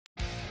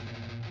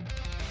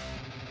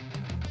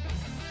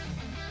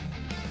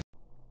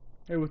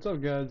Hey, what's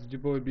up, guys? It's your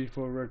boy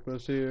B4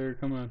 Reckless here,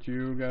 coming at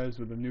you guys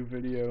with a new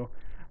video.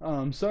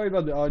 Sorry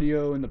about the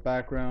audio in the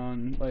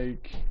background.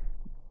 Like,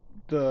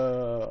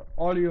 the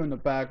audio in the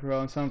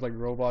background sounds like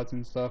robots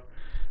and stuff.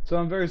 So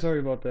I'm very sorry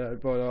about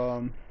that. But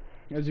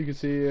as you can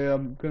see,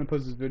 I'm gonna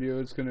post this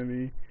video. It's gonna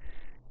be,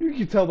 you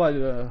can tell by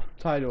the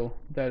title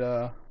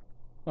that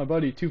my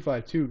buddy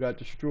 252 got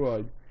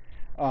destroyed.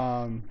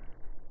 Um,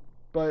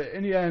 but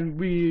in the end,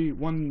 we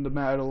won the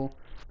battle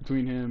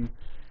between him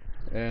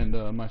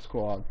and my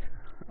squad.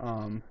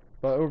 Um,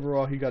 but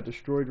overall, he got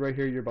destroyed right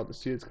here. You're about to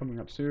see it's coming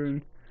up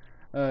soon.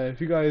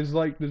 If you guys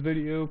like this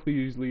video,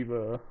 please leave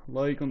a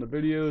like on the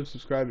video,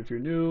 subscribe if you're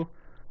new.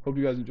 Hope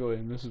you guys enjoy it.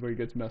 And this is where he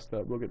gets messed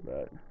up. Look at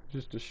that.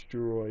 Just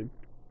destroyed.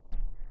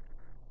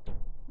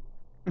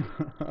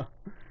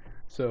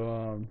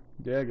 So,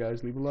 yeah,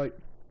 guys, leave a like.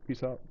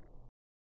 Peace out.